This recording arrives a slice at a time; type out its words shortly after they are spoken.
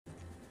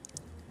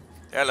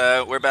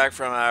Hello, we're back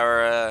from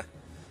our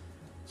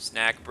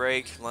snack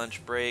break,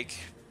 lunch break,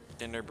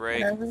 dinner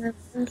break, Whatever it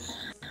is.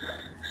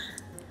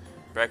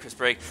 breakfast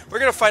break. We're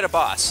gonna fight a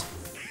boss.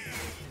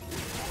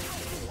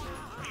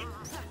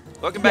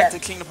 Welcome back to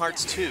Yes. Kingdom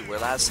Hearts 2, where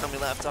last time we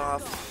left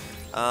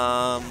off,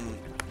 I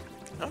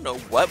don't know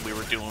what we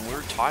were doing. We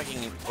were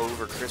talking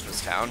over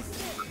Christmas Town.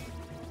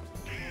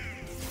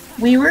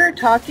 We were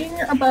talking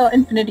about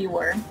Infinity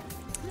War.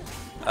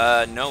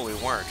 No, we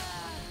weren't.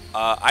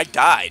 I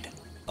died.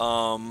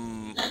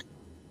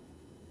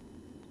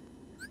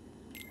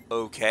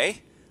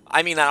 Okay.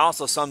 I mean, that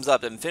also sums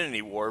up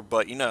Infinity War,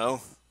 but you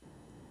know.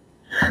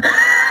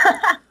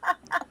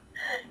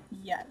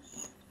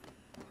 Yes.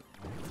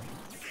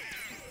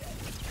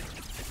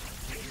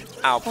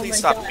 Ow, Oh please my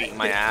stop god. beating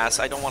my ass.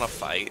 I don't want to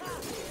fight.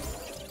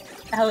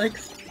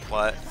 Alex,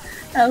 What?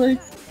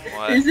 Alex,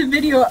 What? there's a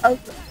video of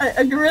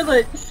a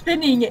gorilla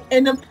spinning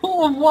in a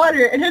pool of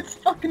water and it's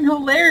fucking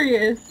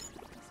hilarious.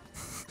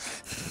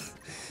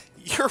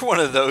 You're one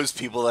of those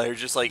people that are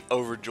just like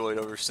overjoyed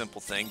over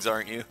simple things,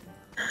 aren't you?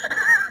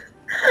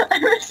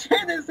 I'm gonna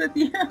share this with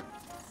you.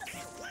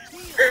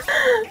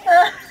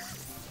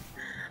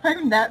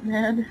 I'm that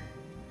mad.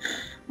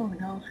 Oh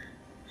no.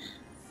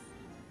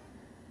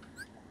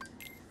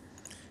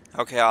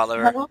 Okay,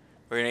 Oliver. Hello?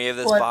 We're gonna give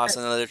this What? boss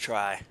another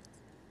try.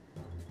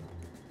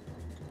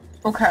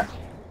 Okay.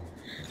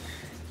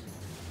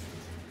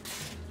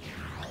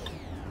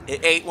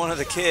 It ate one of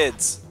the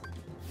kids.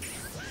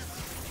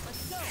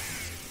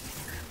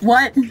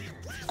 What?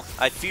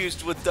 I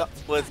fused with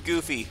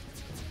Goofy.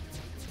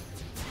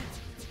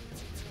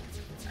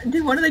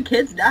 Did one of the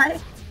kids die?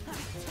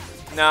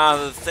 Nah,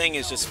 the thing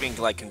is just being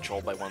like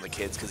controlled by one of the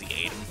kids because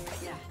he ate him.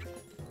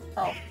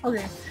 Oh,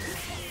 okay.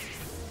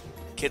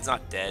 Kid's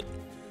not dead.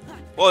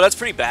 Whoa, that's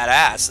pretty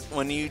badass.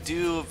 When you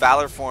do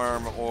Valor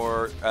form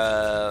or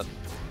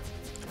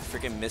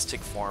freaking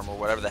Mystic form or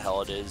whatever the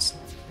hell it is,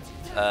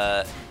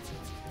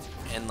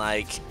 and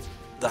like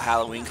the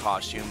Halloween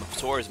costume,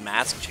 Sora's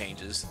mask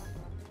changes.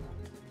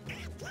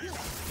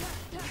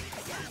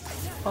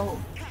 Oh.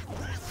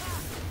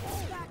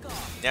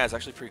 Yeah, it's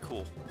actually pretty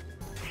cool.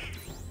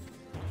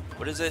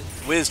 What is it?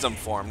 Wisdom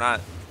form,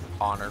 not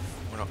honor.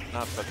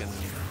 Not fucking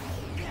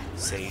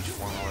sage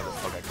form, or whatever the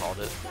fuck I called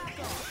it.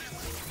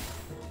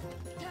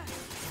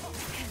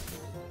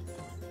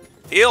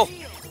 Heal!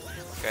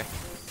 Okay.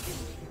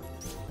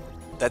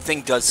 That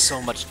thing does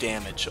so much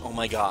damage. Oh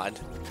my god.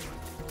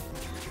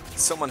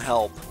 Someone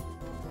help.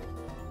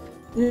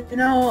 You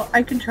know,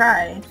 I can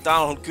try.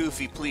 Donald,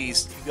 Goofy,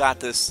 please. You got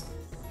this.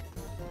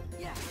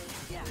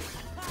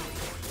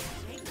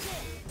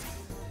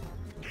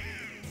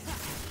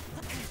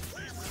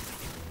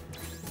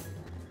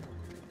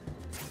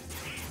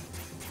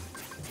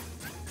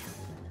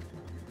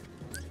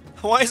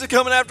 Why is it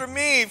coming after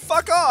me?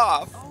 Fuck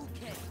off!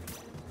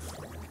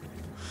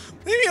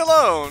 Leave me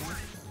alone!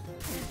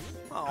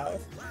 Oh.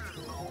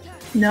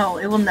 No,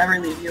 it will never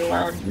leave you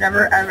alone.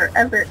 Never, ever,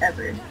 ever,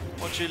 ever.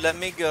 Won't you let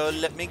me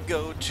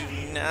go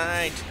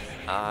tonight?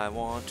 I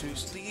want to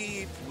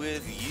sleep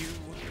with you.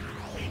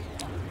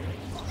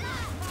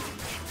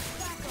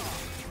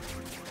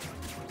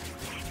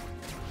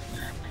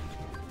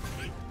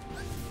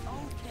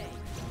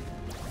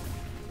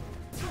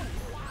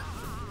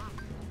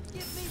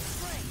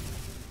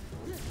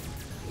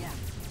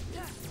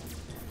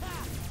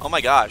 Oh my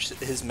gosh,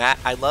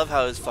 I love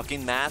how his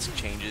fucking mask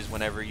changes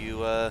whenever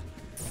you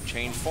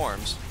change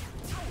forms.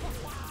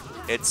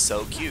 It's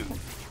so cute.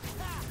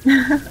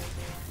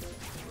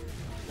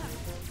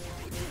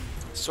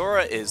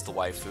 Sora is the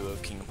waifu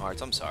of Kingdom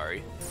Hearts, I'm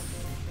sorry.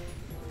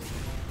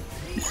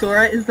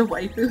 Sora is the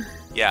waifu?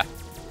 Yeah.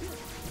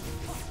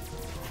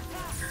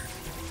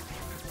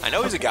 I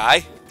know he's a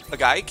guy. A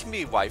guy can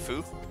be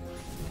waifu.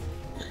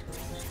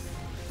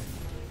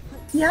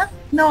 Yeah?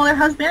 No, they're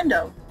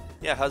husbando.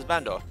 Yeah,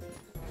 husbando.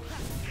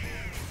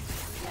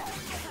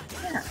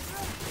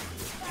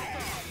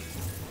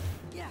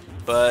 Yeah.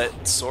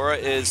 But Sora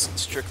is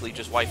strictly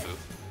just waifu.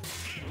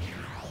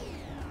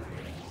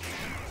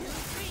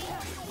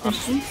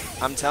 Is she?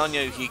 I'm telling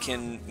you, he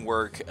can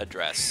work a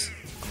dress.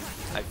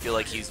 I feel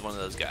like he's one of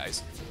those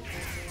guys.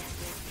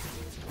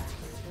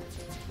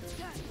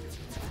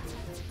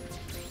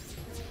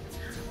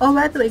 Oh,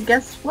 by the way,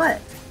 guess what?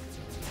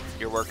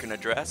 You're working a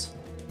dress?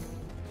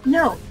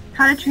 No,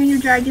 How to Train Your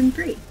Dragon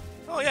 3.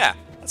 Oh yeah,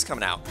 that's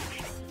coming out.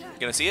 You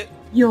gonna see it?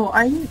 Yo,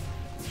 I'm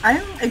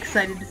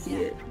excited to see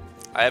it.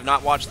 I have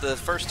not watched the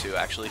first two,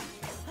 actually.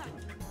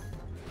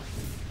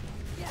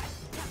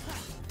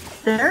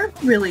 They're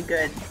really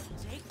good.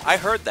 I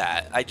heard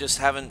that. I just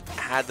haven't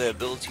had the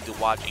ability to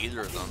watch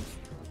either of them.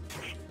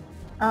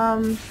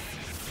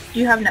 Do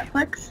you have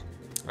Netflix?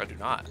 I do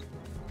not. Do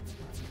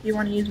you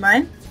want to use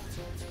mine?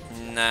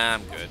 Nah,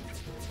 I'm good.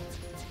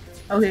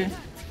 Okay.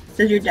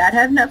 Does your dad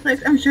have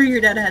Netflix? I'm sure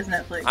your dad has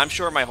Netflix. I'm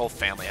sure my whole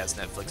family has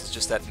Netflix. It's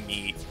just that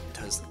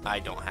because I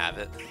don't have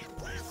it.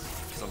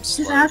 'Cause I'm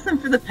slow. Just ask them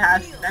for the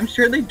password. I'm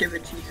sure they'd give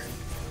it to you.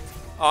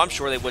 Oh, I'm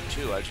sure they would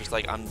too. I was just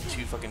like, I'm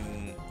too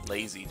fucking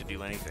lazy to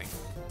do anything.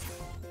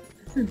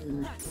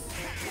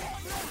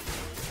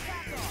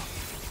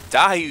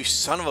 Die, you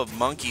son of a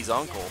monkey's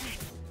uncle.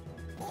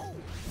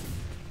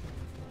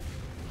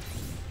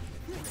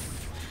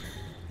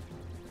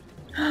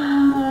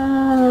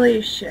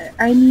 Holy shit,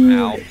 I need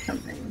Ow.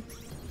 something.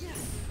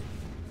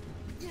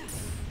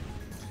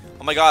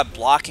 Oh my god,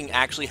 blocking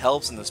actually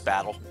helps in this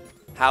battle.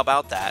 How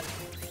about that?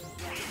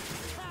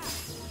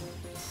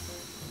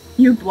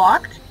 You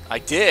blocked? I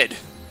did!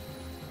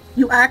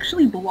 You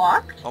actually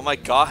blocked? Oh my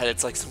god,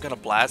 it's like some kind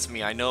of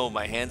blasphemy. I know,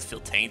 my hands feel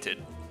tainted.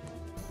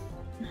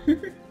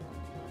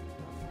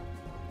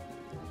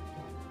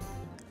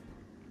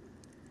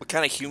 What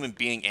kind of human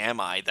being am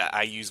I that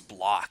I use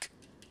block?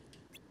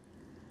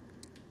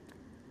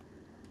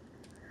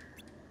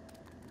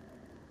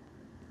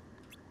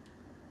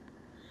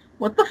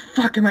 What the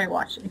fuck am I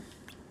watching?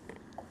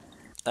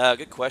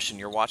 Good question.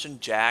 You're watching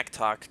Jack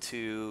talk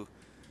to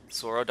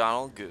Sora,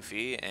 Donald,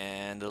 Goofy,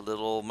 and the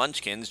little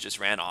munchkins just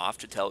ran off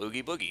to tell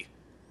Oogie Boogie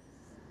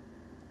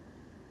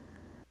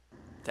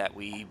that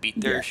we beat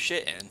their Yeah.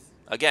 shit in.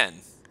 Again.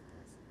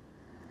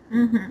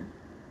 Mm-hmm.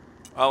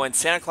 Oh, and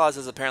Santa Claus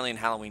is apparently in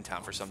Halloween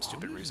Town for some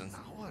stupid reason.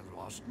 Now I've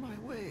lost my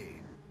way.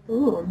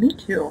 Ooh, me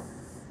too.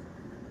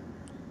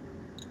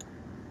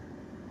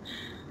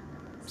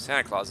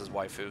 Santa Claus is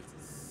waifu.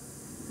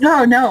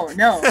 No, no,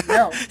 no,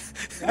 no,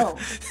 no. Oh,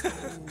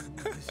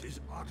 this is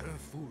utter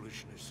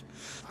foolishness.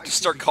 I Just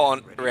start should be calling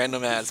getting ready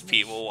random for ass Christmas.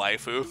 people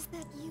waifu. Is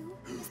that you,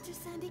 Mr.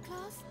 Sandy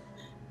Claus?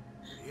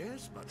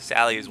 Yes, but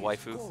Sally is please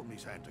waifu. Call me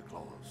Santa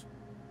Claus.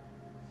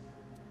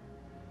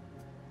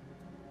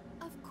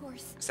 Of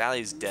course.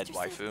 Sally's dead Mr.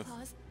 Santa waifu.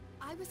 Claus,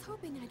 I was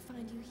hoping I'd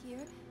find you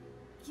here.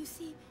 You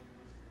see,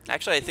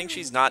 Actually, I think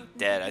she's not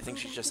dead. I think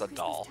she's just a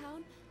doll.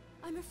 Town.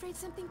 I'm afraid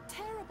something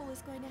terrible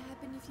is going to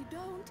happen if you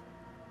don't.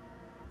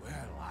 Well,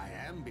 I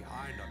am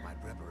behind on my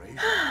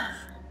preparations.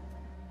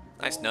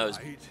 Nice All nose.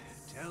 right.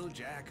 Tell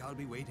Jack I'll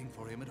be waiting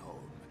for him at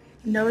home.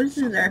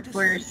 Noses are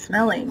for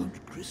smelling.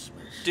 About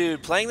Christmas.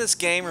 Dude, playing this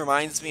game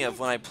reminds me of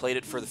when I played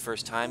it for the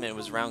first time and it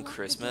was around Lock the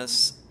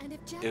Christmas. door, and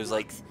if Jack It was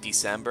like knocks,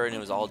 December and it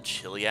was all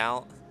chilly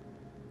out.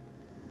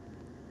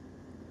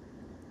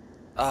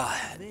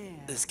 Ah,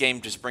 this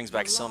game just brings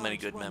back so many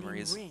good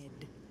memories.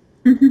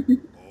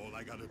 All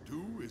I gotta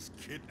do is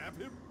kidnap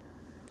him.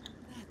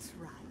 That's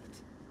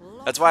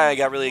right. That's why I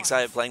got really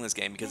excited playing this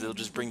game, because it'll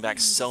just bring back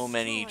so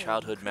many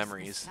childhood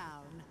memories.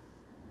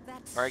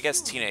 Or I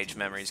guess teenage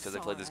memories, because I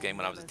played this game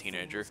when I was a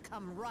teenager.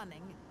 Come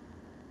running.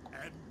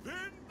 And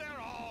then they're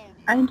all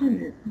I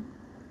didn't.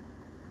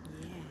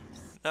 Yes.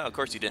 No, of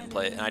course you didn't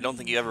play it, and I don't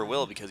think you ever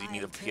will, because you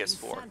need a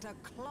PS4. Santa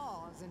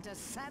Claus into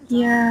Santa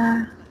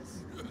Yeah.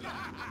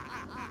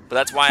 But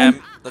that's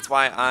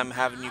why I'm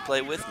having you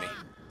play with me.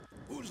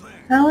 Who's there?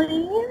 Hell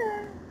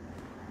yeah.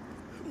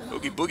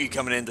 Oogie Boogie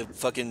coming in to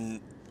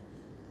fucking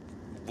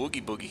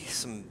Woogie Boogie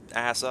some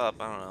ass up.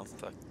 I don't know.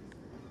 Fuck.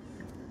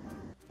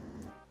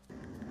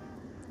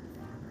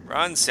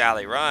 Run,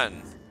 Sally,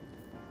 run.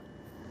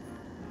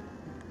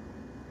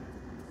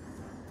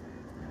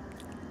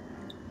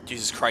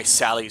 Jesus Christ,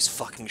 Sally's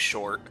fucking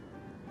short.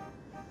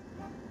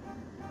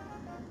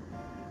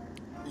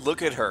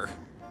 Look at her.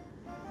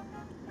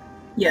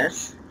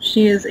 Yes,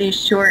 she is a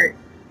short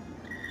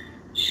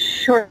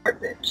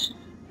bitch.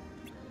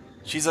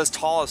 She's as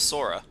tall as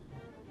Sora.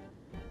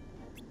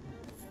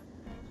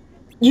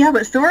 Yeah,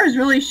 but Sora's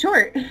really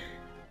short.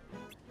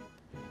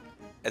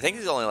 I think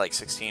he's only like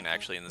 16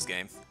 actually in this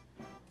game.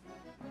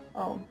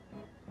 Oh.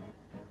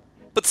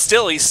 But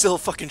still, he's still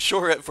fucking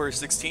short for a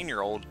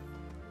 16-year-old.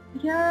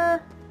 Yeah,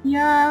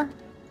 yeah.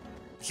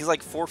 He's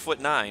like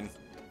 4'9".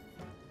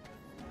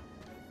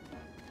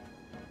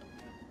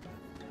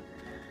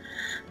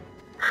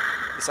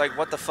 It's like,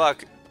 what the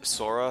fuck,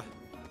 Sora?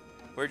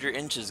 Where'd your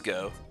inches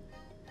go?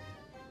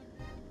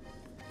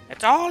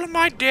 It's all in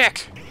my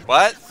dick.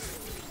 What?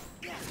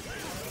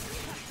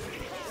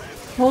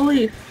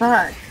 Holy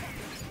fuck.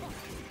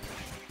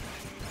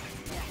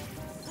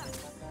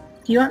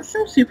 Do you want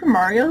some Super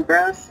Mario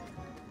Bros?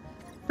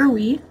 For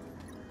Wii?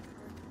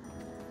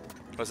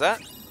 What's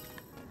that?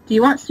 Do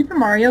you want Super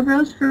Mario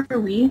Bros for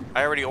Wii?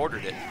 I already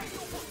ordered it.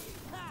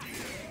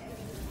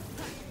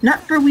 Not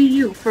for Wii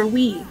U, for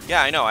Wii.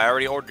 Yeah, I know. I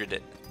already ordered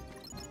it.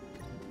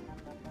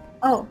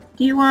 Oh,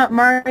 do you want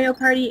Mario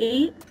Party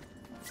 8?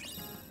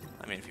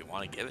 I mean, if you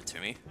want to give it to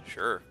me,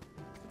 sure.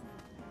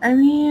 I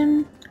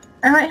mean,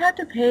 I might have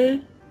to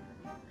pay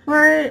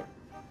for it.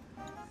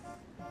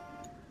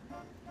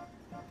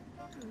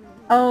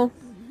 Oh.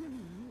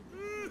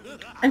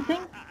 I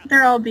think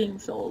they're all being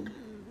sold.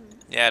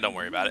 Yeah, don't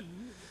worry about it.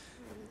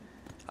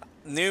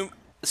 New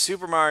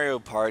Super Mario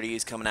Party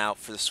is coming out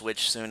for the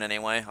Switch soon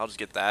anyway. I'll just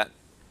get that.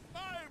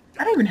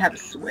 I don't even have a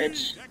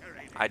Switch.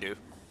 I do.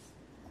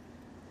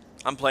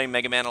 I'm playing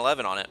Mega Man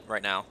 11 on it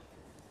right now.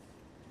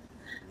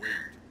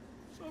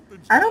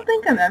 Something's I don't not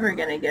think I'm ever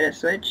gonna get a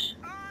Switch.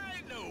 I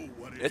know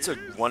what it It's a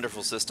is.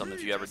 wonderful system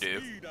if you ever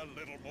do. Need a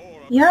little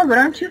more of Yeah, but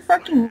I'm too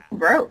fucking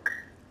broke.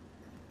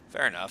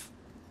 Fair enough.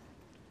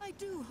 I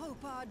do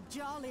hope our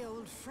jolly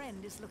old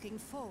friend is looking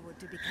forward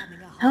to becoming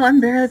a Hell, I'm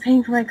barely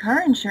paying for my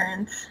car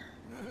insurance.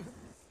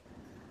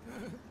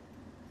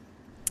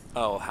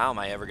 Oh, how am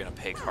I ever gonna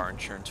pay car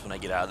insurance when I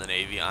get out of the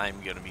Navy?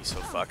 I'm gonna be so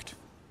fucked.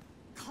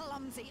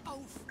 Clumsy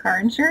oaf. Car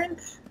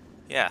insurance?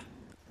 Yeah.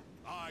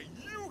 Are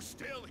you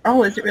still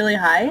Oh, is it really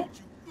high?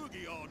 Don't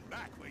you boogie on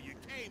back where you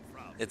came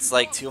from. It's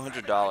like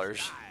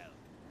 $200.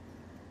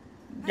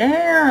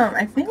 Damn,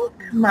 I think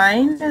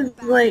mine is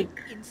like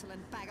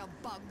Insolent bag of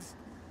bugs.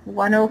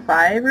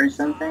 105 or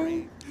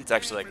something. It's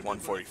actually like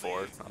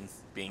 144. I'm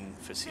being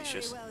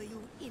facetious. Very well,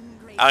 you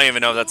ingrate. I don't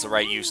even know if that's the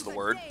right use of the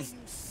word. You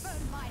spurn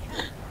my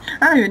hand.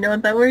 I don't even know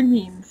what that word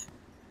means.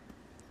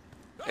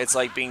 It's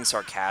like being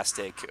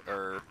sarcastic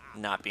or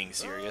not being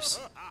serious.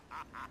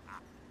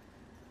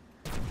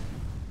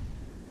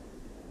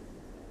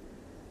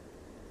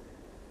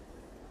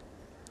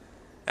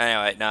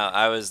 Anyway, no,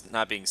 I was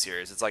not being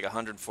serious. It's like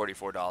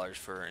 $144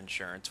 for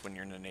insurance when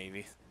you're in the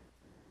Navy.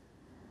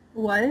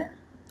 What?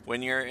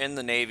 When you're in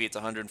the Navy, it's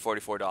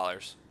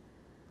 $144.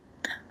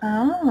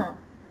 Oh.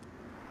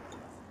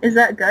 Is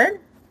that good?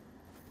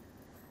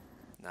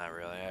 Not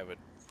really. I would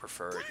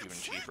prefer it even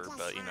cheaper,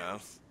 but you know.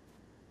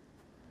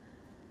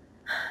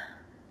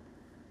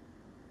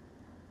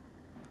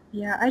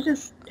 Yeah, I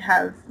just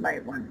have my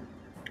one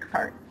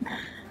card.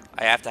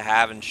 I have to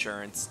have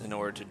insurance in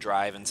order to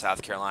drive in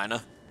South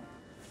Carolina.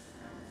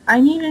 I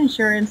need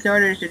insurance in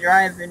order to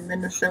drive in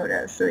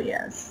Minnesota, so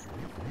yes.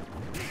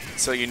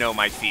 So you know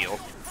my feel.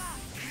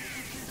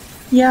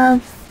 Yeah.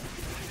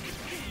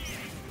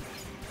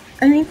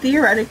 I mean,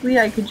 theoretically,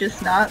 I could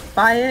just not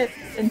buy it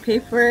and pay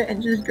for it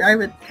and just drive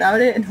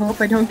without it and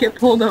hope I don't get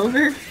pulled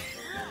over.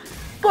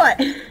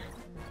 But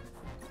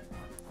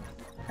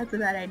that's a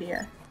bad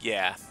idea.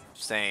 Yeah,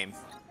 same.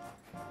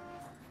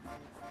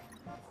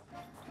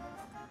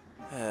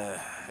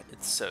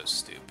 It's so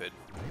stupid.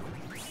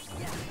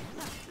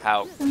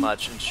 How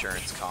much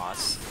insurance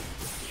costs.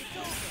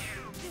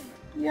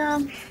 Yeah.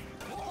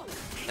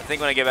 I think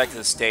when I get back to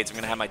the States, I'm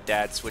going to have my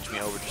dad switch me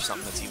over to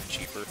something that's even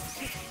cheaper.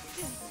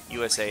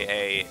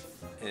 USAA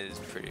is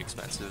pretty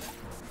expensive.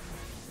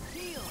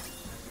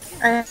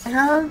 I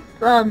have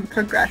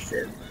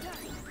Progressive.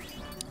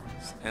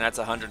 And that's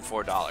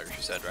 $104,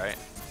 you said, right?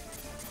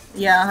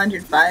 Yeah,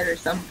 105 or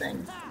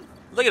something.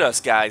 Look at us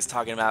guys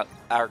talking about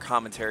our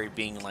commentary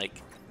being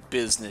like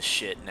business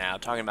shit now,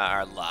 talking about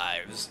our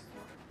lives.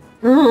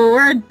 Ooh,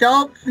 we're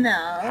adults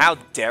now. How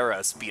dare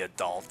us be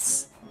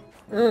adults?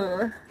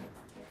 Ooh.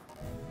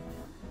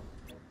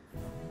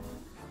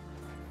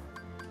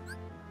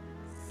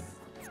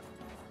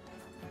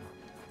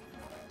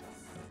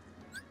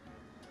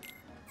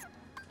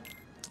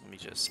 Let me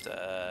just,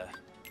 yeah.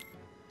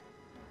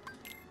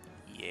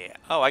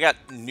 Oh, I got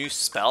new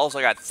spells.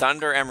 I got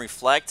Thunder and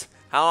Reflect.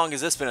 How long has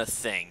this been a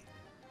thing?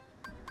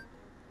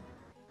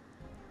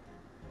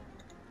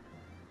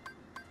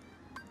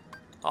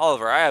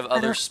 Oliver, I have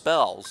other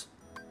spells.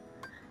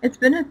 It's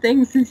been a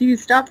thing since you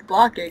stopped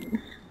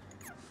blocking.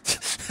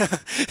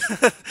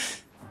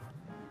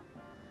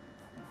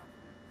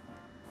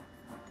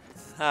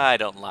 I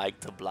don't like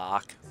to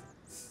block.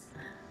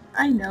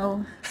 I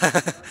know.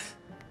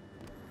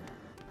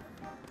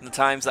 The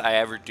times that I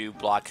ever do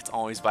block, it's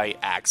always by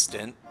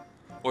accident.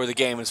 Or the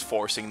game is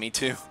forcing me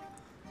to.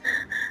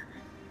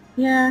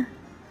 Yeah.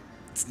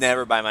 It's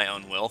never by my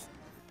own will.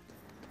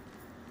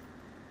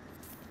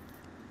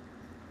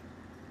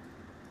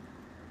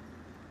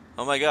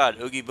 Oh my god,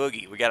 Oogie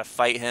Boogie. We gotta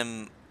fight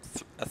him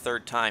a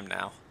third time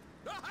now.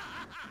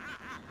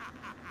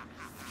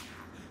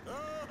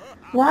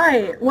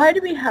 Why? Why do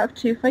we have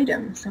to fight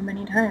him so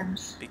many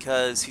times?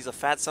 Because he's a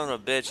fat son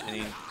of a bitch and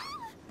he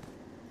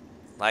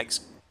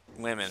likes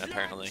women,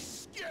 apparently.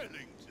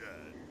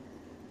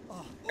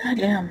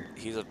 Goddamn.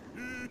 He's a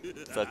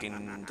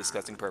fucking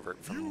disgusting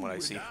pervert from what I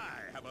see. I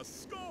have a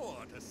score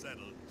to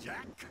settle,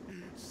 Jack.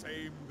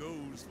 Same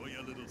goes for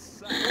your little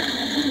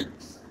son.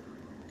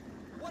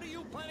 What are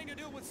you planning to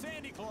do with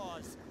Sandy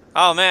Claus?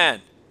 Oh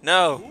man,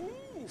 no.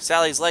 Ooh,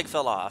 Sally's leg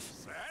fell off.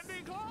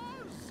 Sandy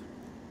Claus?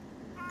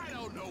 I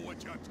don't know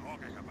what you're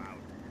talking about.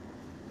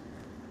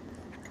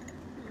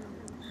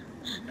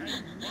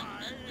 And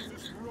why is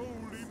this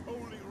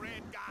roly-poly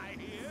red guy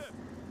here?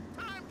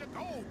 Time to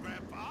go,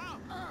 Grandpa.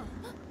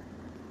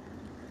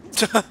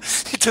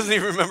 He doesn't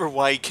even remember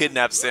why he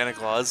kidnapped Santa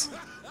Claus.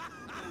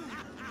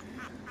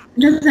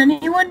 Does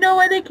anyone know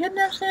why they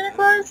kidnapped Santa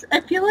Claus?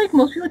 I feel like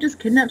most people just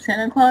kidnap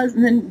Santa Claus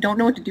and then don't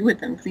know what to do with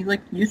him because he's like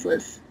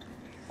useless.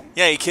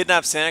 Yeah, he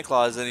kidnapped Santa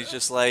Claus and he's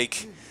just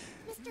like,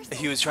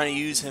 he was trying to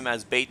use him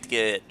as bait to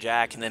get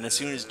Jack, and then as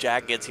soon as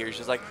Jack gets here, he's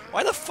just like,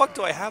 why the fuck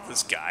do I have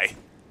this guy?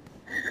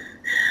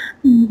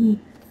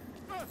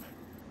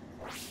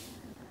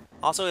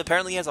 Also,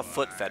 apparently he has a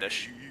foot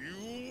fetish.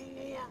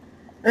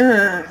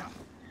 Ugh.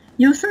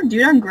 You know, some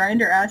dude on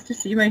Grindr asked to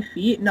see my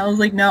feet, and I was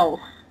like, no.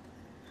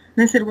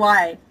 And I said,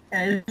 why?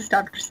 And I just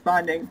stopped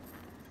responding.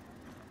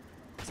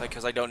 It's like,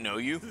 because I don't know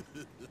you?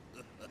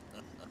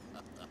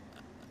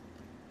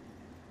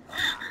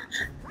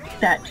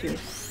 That too.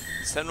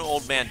 Send an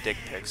old man dick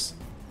pics.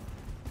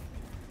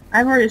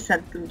 I've already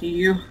sent them to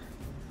you.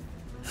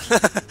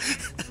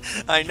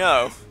 I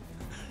know.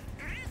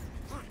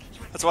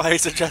 That's why I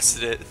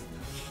suggested it.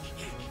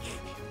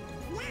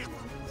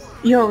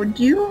 Yo,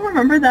 do you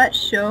remember that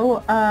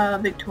show,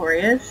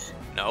 Victorious?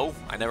 No,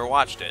 I never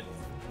watched it.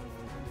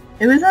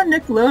 It was on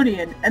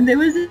Nickelodeon, and there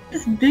was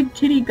this big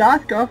titty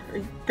goth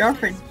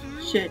girlfriend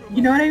shit.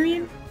 You know what I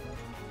mean?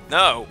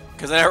 No,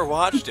 because I never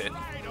watched it.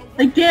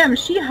 Like, damn,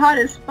 she hot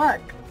as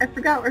fuck. I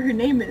forgot what her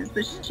name is,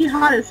 but she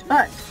hot as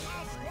fuck.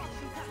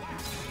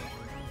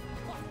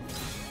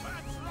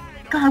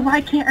 God,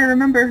 why can't I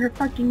remember her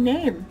fucking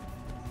name?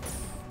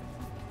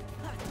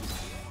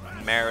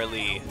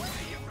 Marilee.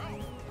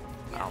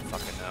 I don't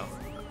fucking know.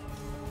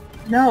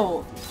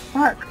 No.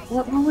 Fuck.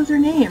 What was her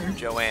name?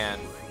 Joanne.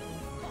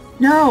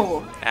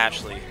 No.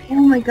 Ashley. Oh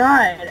my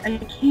god. I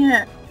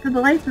can't for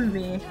the life of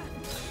me.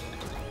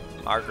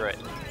 Margaret.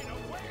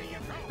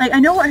 Like, I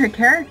know what her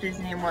character's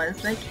name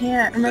was, but I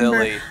can't remember.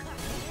 Lily.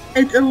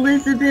 It's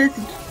Elizabeth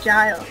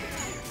Giles.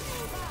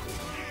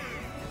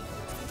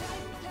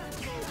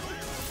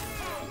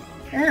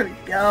 There we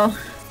go.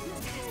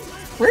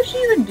 What is she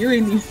even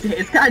doing these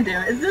days? God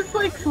damn it. Is this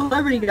like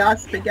celebrity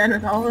gossip again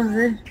with all of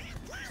it?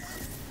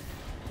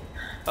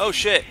 Oh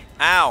shit.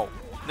 Ow.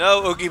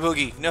 No, Oogie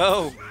Boogie.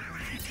 No.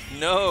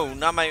 No,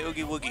 not my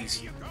Oogie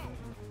Woogies.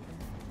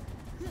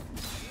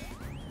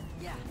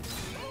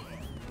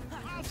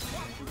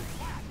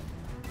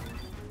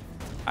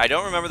 I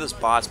don't remember this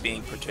boss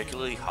being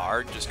particularly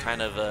hard, just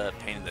kind of a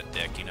pain in the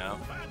dick, you know?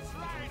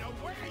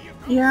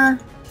 Yeah.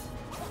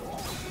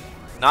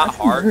 Not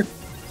hard.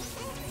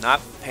 Not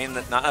a pain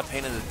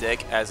in the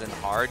dick as in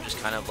hard, just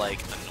kind of like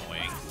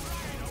annoying.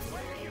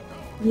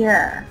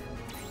 Yeah.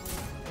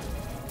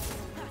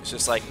 It's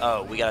just like,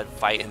 oh, we gotta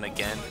fight him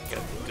again?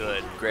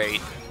 Good,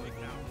 great.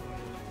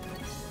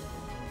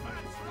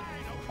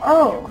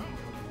 Oh.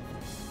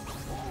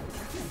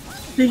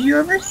 Did you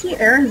ever see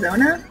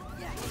Arizona?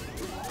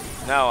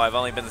 No, I've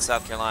only been to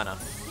South Carolina.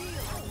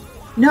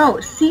 No,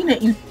 seen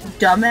it, you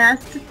dumbass.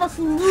 It's a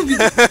fucking movie.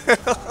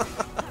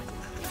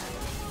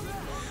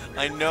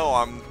 I know,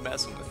 I'm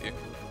messing with you.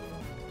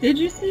 Did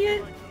you see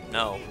it?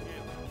 No.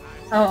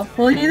 Oh,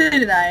 well, neither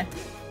did I.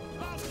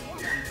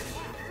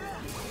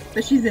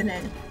 But she's in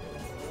it.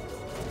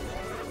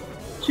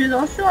 She was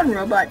also on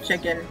Robot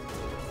Chicken.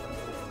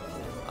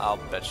 I'll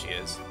bet she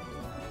is.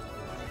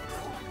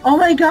 Oh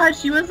my god,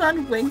 she was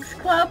on Winx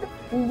Club?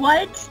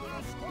 What?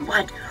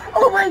 What?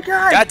 Oh my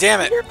god! God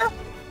damn it! No!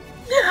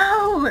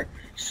 No!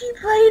 She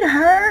played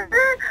her?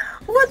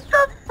 What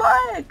the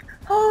fuck?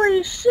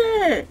 Holy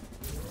shit!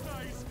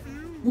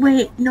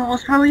 Wait, no,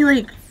 it's probably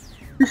like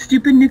the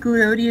stupid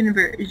Nickelodeon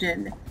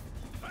version.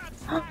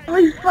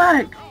 Holy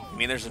fuck! You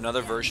mean there's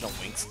another version of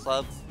Winx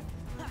Club?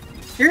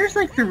 There's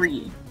like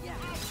 3.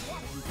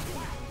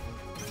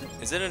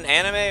 Is it an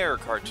anime or a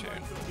cartoon?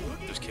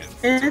 Just kidding.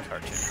 It's a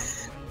cartoon.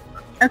 It's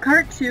a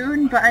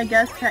cartoon, but I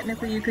guess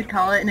technically you could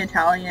call it an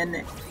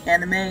Italian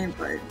anime,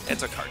 but...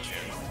 It's a cartoon.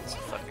 It's a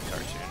fucking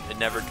cartoon.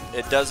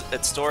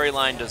 Its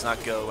storyline does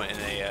not go in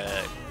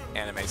a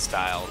anime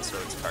style, so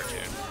it's a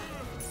cartoon.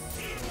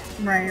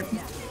 Right.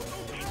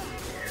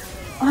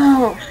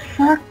 Oh,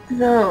 fuck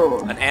though.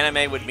 An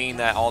anime would mean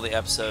that all the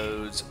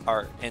episodes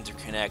are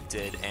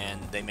interconnected and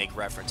they make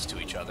reference to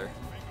each other.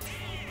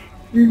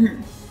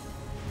 Mm-hmm.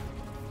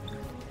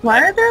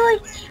 Why are there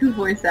like 2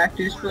 voice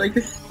actors for like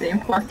the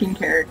same fucking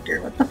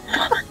character? What the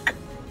fuck?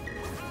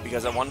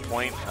 Because at one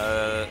point,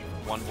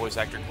 one voice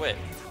actor quit.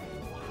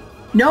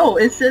 No,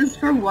 it says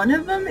for one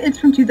of them it's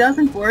from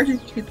 2004 to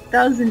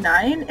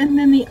 2009, and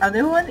then the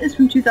other one is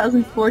from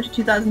 2004 to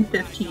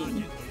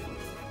 2015.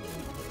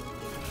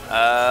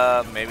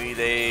 Maybe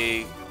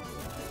they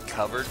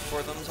covered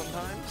for them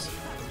sometimes?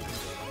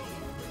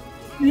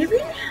 Maybe?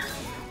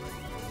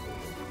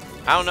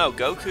 I don't know.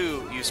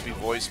 Goku used to be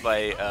voiced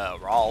by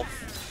Rolf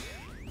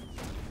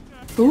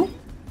Who?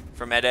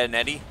 from Ed, Edd n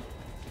Eddy.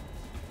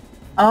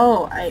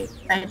 Oh, I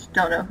just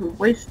don't know who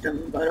voiced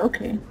them, but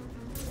okay.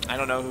 I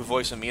don't know who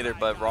voiced him either,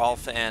 but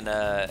Rolf and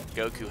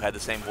Goku had the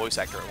same voice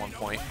actor at one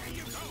point.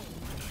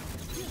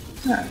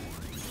 Huh.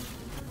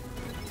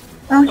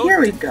 Oh, here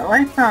we go.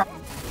 I found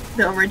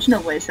the original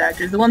voice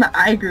actors, the one that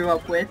I grew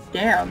up with.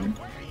 Damn.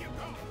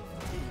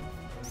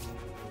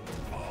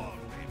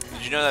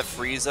 Did you know that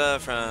Frieza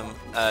from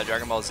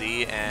Dragon Ball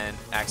Z and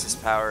Axis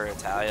Power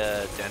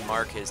Italia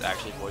Denmark is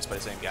actually voiced by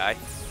the same guy?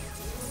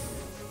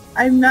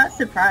 I'm not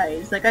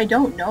surprised. Like, I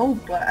don't know,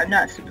 but I'm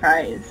not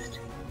surprised.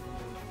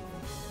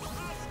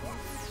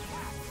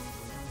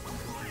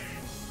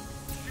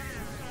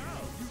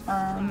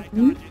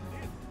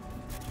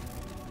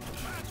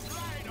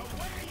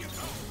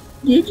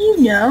 Did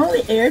you know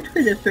it aired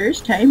for the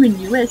first time in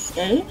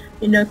USA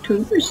in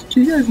October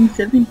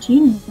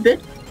 2017? But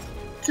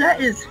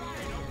that is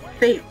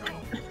fake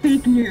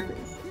news.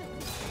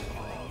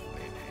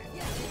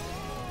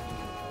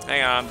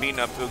 Hang on, I'm beating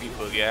up Oogie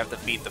Boogie. I have to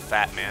beat the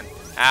fat man.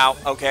 Ow,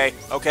 okay,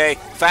 okay.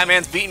 Fat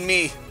man's beating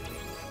me.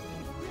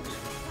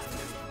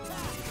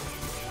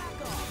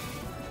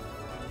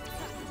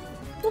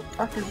 What the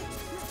fuck is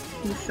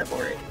Lisa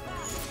Ori?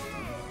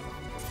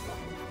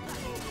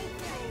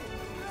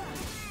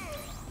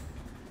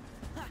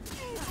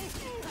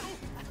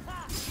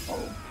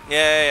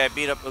 Yay, I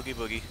beat up Oogie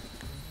Boogie.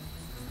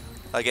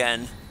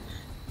 Again.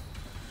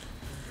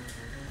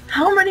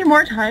 How many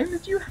more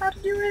times do you have to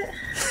do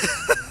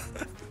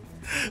it?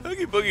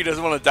 Oogie Boogie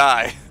doesn't want to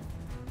die.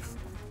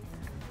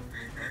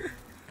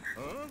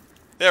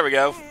 There we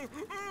go.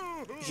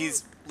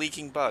 He's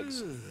leaking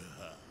bugs.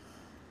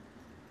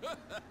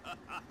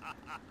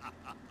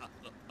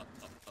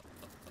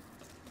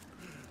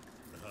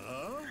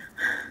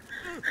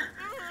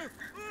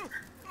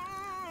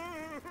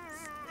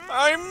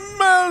 I'm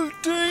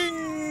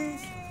melting.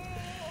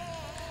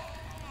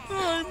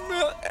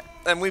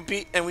 And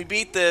we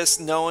beat this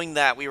knowing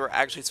that we were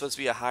actually supposed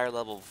to be a higher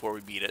level before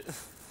we beat it.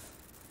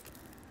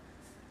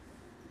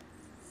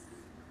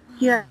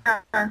 Yeah.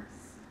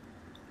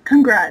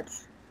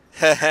 Congrats.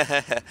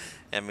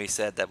 And we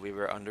said that we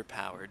were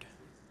underpowered.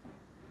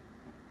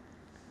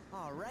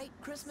 All right,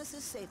 Christmas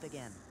is safe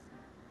again.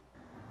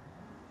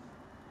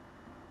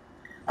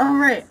 Oh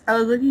right, I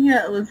was looking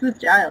at Elizabeth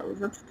Giles.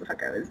 That's what the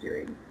fuck I was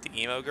doing.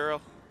 The emo girl?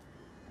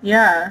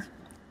 Yeah.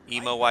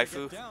 Emo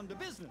waifu? Down to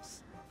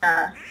business.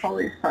 Yeah.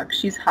 Holy fuck,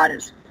 she's hot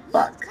as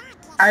fuck.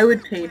 I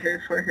would pay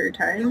her for her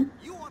time.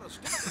 You want to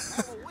stick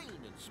with Halloween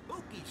and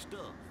spooky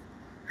stuff.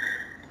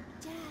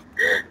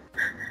 Jack,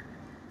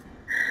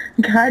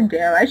 God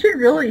damn, I should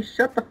really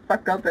shut the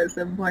fuck up at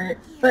some point.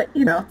 But,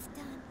 you know. it's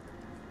done.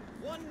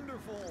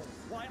 Wonderful.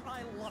 Why,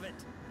 I love it.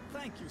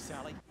 Thank you,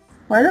 Sally.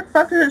 Why the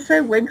fuck does it say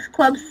Winx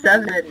Club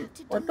 7?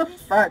 What the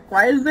fuck?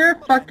 Why is there a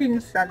fucking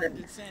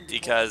 7?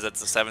 Because it's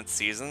the 7th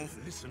season.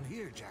 Listen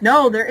here, Jack.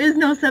 No, there is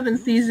no 7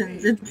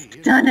 seasons. It's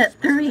done at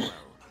 3.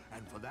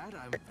 And for that,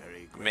 I'm very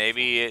grateful.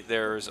 Maybe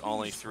there's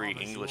only 3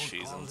 Promise English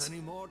won't cause seasons.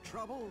 any more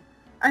trouble.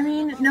 I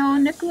mean, no,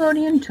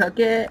 Nickelodeon took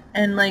it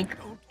and, like,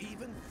 Don't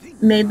even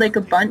think made, like,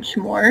 a bunch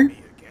more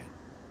me again.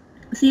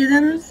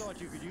 seasons.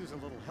 Thought you could use a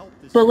little help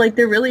this But, like,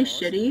 they're year, really boss.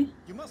 shitty.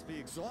 You must be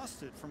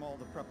exhausted from all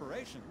the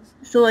preparations.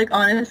 So, like,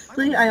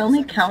 honestly, I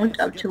only count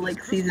up to,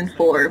 like, season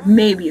 4,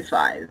 maybe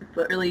 5,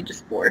 but really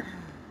just 4.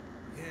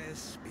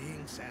 Yes,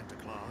 being Santa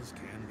Claus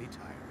can be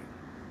tiring.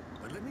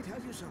 But let me tell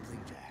you something,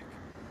 Jack.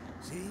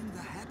 Seeing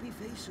the happy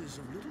faces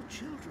of little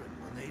children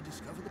when they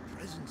discover the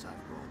presents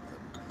I've brought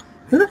them.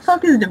 Who the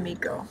fuck is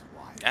D'Amico?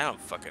 I don't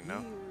fucking know.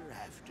 Year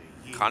after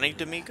year Connie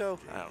D'Amico?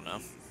 I don't know.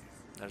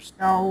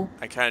 No.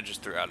 I kind of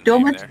just threw out a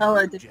name there.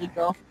 Donatella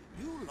D'Amico.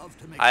 you love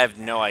to make I have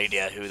no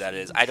idea who that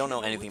is. I don't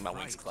know anything about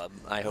Winx Club.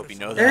 I hope you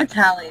know They're that.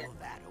 Italian. all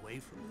that away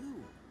from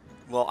you.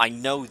 Well, I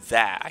know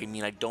that. I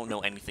mean, I don't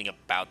know anything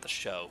about the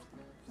show.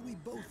 We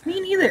both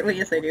Me neither. Wait,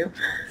 yes I do.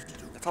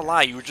 That's a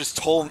lie. You just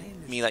told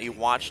me that you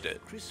watched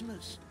it.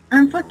 Christmas.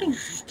 I'm fucking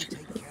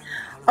stupid.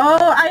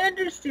 Oh, I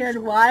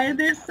understand why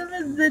there's some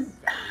of the...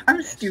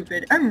 I'm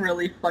stupid. I'm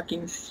really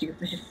fucking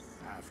stupid.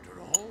 After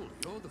all,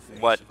 you're the face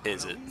What of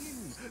is it?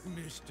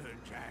 Halloween, Mr.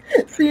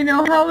 Jack. So you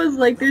know how it's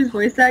like there's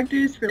voice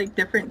actors for like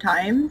different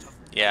times?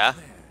 Yeah?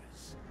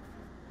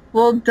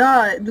 Well,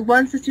 duh. The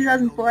one says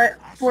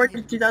 2004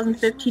 to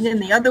 2015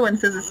 and the other one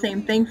says the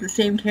same thing for the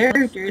same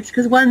characters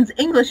because one's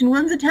English and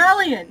one's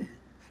Italian.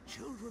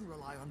 Children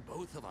rely on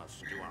both of us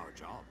to do our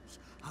jobs.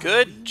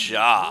 Good Halloween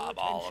job, needs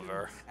your attention,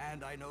 Oliver.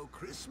 And I know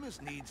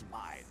Christmas needs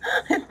mine.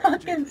 I'm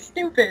fucking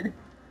stupid.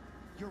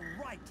 You're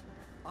right.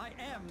 I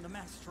am the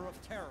master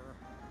of terror.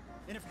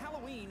 And if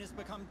Halloween has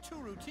become too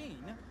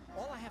routine,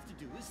 all I have to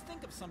do is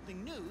think of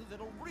something new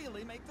that'll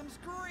really make them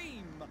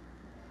scream.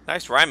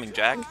 Nice rhyming,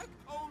 Jack.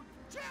 Oh,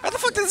 Jack! How the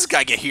fuck did this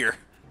guy get here?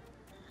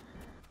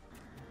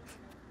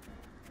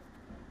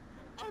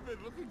 I've been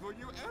looking for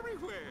you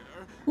everywhere.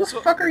 Who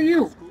the fuck are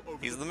you?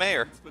 He's the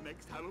mayor. For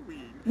next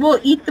Halloween. Well,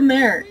 eat the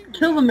mayor.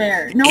 Kill the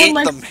mayor. No one Eat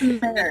likes the the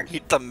mayor.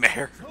 Eat the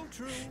mayor. So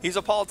true. He's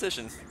a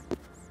politician.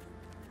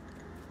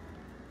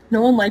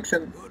 No one likes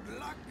him. Good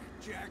luck,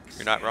 Jack.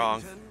 You're not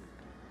wrong. Skellington.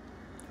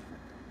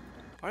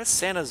 Why does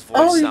Santa's voice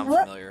Oh, you sound know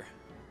what? familiar?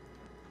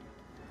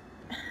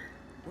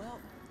 Well,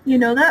 You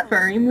know that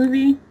furry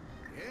movie?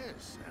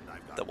 Yes, and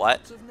I've got The what?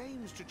 lots of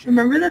names to change.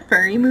 Remember the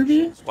furry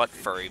movie? What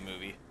furry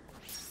movie?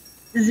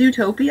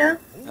 Zootopia?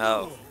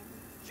 Oh,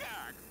 Jack,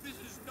 this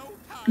is no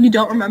time. You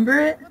don't remember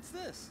it? What's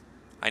this?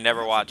 I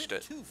never That's a watched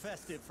bit it. Too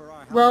festive for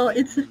our Well, Halloween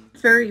it's a mood.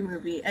 furry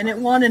movie, and it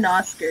won an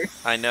Oscar.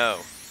 I know.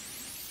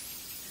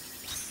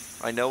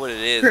 I know what it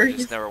is, I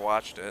just Furries. never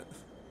watched it.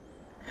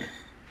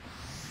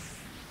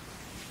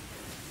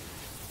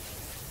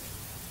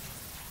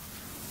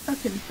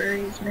 Fucking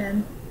furries,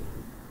 man.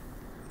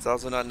 It's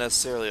also not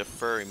necessarily a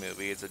furry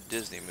movie, it's a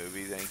Disney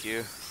movie, thank you.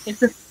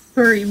 It's a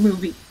furry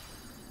movie.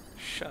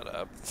 Shut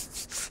up.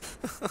 It's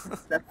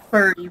a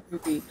furry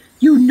movie.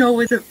 You know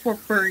it's for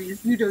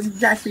furries. You know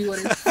exactly what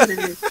it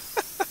is.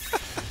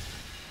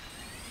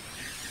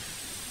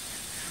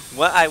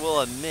 What I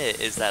will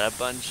admit is that a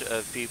bunch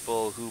of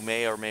people who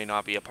may or may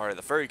not be a part of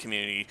the furry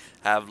community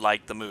have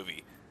liked the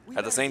movie.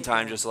 At the same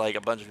time, just like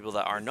a bunch of people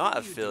that are not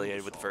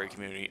affiliated with the furry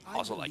community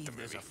also like the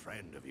There's movie. a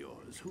friend of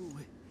yours who,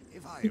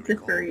 if I It's a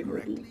recall furry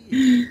correctly,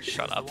 movie. is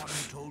Shut the up. one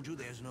who told you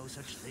there's no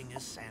such thing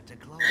as Santa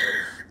Claus.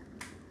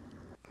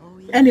 oh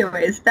yeah.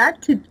 Anyways,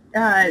 back to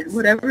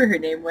whatever her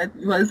name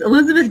was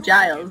Elizabeth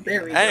Giles.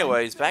 There we go.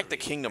 Anyways, back to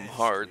Kingdom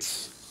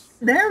Hearts.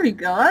 There we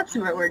go. That's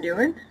what we're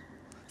doing.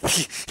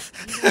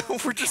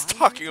 We're just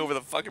talking over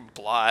the fucking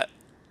plot.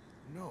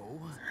 No,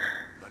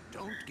 but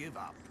don't give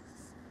up.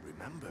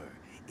 Remember,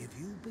 if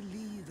you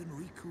believe in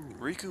Riku,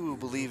 Riku will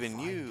believe in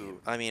find you. him,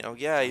 I mean, oh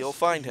yeah, you'll just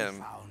find as you him.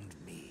 found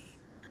me.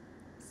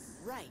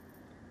 Right.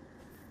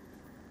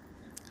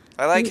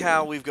 I like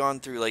how we've gone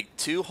through like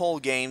 2 whole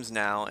games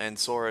now, and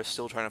Sora's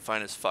still trying to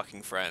find his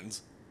fucking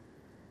friends.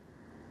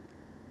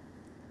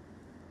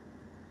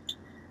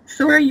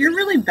 Sora, you're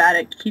really bad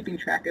at keeping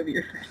track of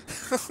your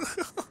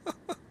friends.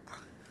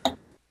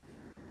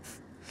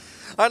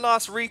 I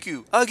lost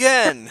Riku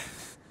again.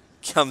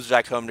 Comes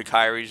back home to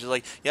Kairi. She's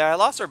like, yeah, I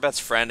lost our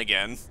best friend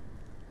again.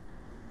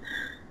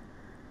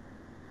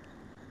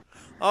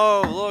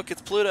 Oh, look,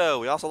 it's Pluto.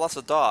 We also lost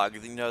a dog.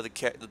 You know,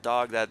 the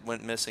dog that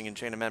went missing in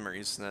Chain of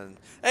Memories. And then,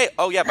 hey,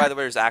 oh yeah, by the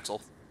way, there's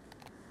Axel.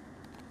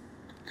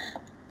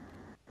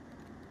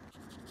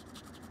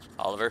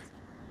 Oliver.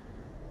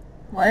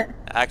 What?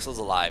 Axel's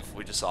alive.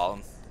 We just saw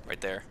him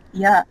right there.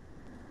 Yeah.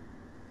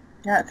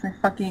 Yeah, it's my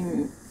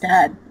fucking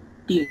dad.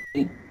 D.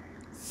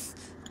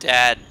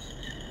 Dad.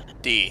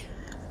 D.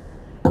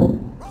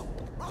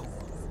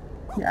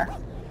 Yeah.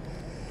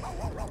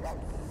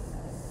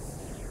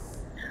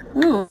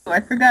 Ooh, I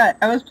forgot.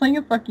 I was playing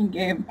a fucking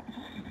game.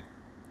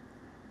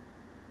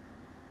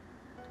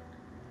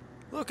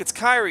 Look, it's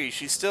Kairi.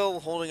 She's still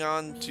holding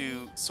on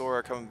to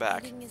Sora coming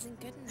back. Waiting isn't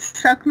good enough.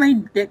 Suck my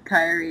dick,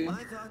 Kyrie.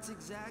 My thoughts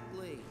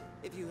exactly.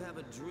 If you have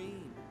a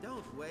dream,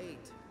 don't wait.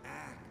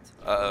 Act.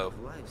 Uh-oh.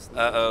 Life's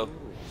Uh-oh. little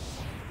rules.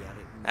 Got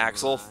it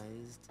Axel.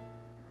 memorized?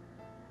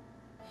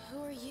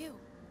 Who are you?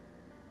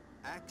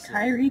 Axel.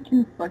 Kyrie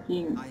can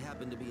fucking... I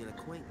happen to be an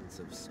acquaintance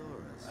of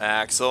Sora's.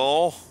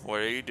 Axel,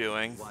 what are you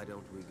doing? Why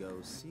don't we go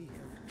see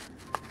him?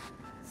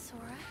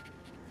 Sora?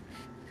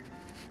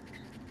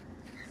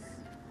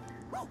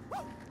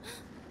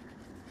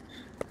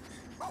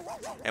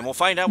 And we'll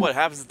find out what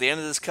happens at the end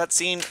of this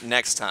cutscene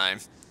next time.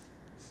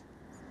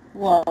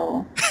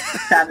 Whoa.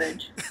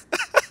 Savage.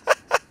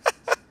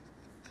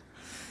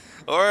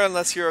 Or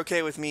unless you're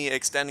okay with me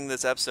extending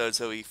this episode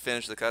so we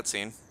finish the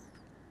cutscene.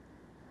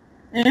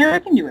 Yeah, I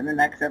can do it in the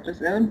next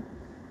episode.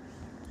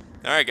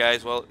 Alright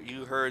guys, well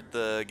you heard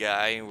the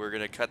guy, we're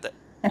gonna cut the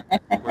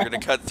we're gonna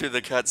cut through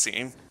the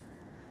cutscene.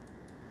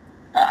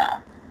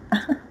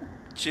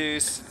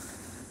 Tschüss.